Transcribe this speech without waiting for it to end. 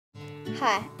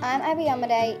Hi, I'm Abbey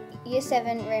Omodei, Year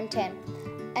 7, Room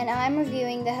 10, and I'm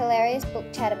reviewing the hilarious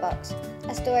book Chatterbox,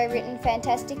 a story written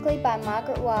fantastically by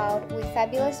Margaret Wilde with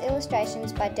fabulous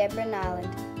illustrations by Deborah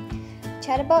Nyland.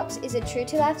 Chatterbox is a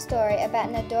true-to-life story about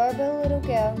an adorable little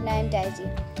girl named Daisy,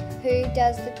 who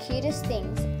does the cutest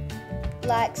things,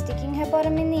 like sticking her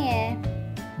bottom in the air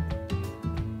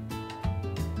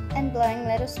and blowing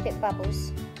little spit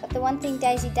bubbles. But the one thing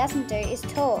Daisy doesn't do is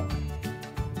talk.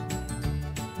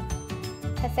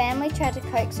 Her family tried to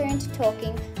coax her into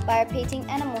talking by repeating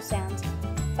animal sounds,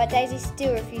 but Daisy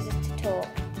still refuses to talk.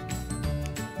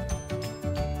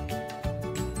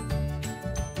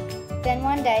 Then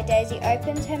one day Daisy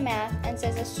opens her mouth and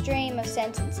says a stream of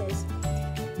sentences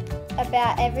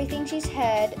about everything she's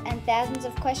heard and thousands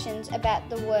of questions about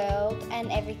the world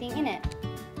and everything in it,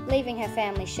 leaving her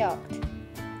family shocked.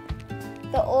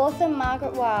 The author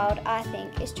Margaret Wilde, I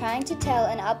think, is trying to tell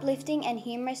an uplifting and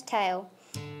humorous tale,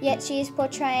 yet she is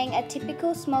portraying a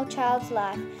typical small child's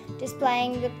life,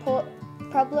 displaying the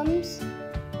problems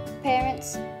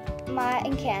parents might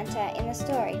encounter in the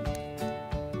story.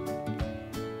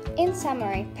 In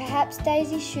summary, perhaps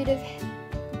Daisy should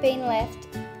have been left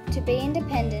to be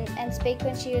independent and speak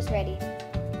when she was ready.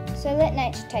 So let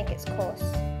nature take its course.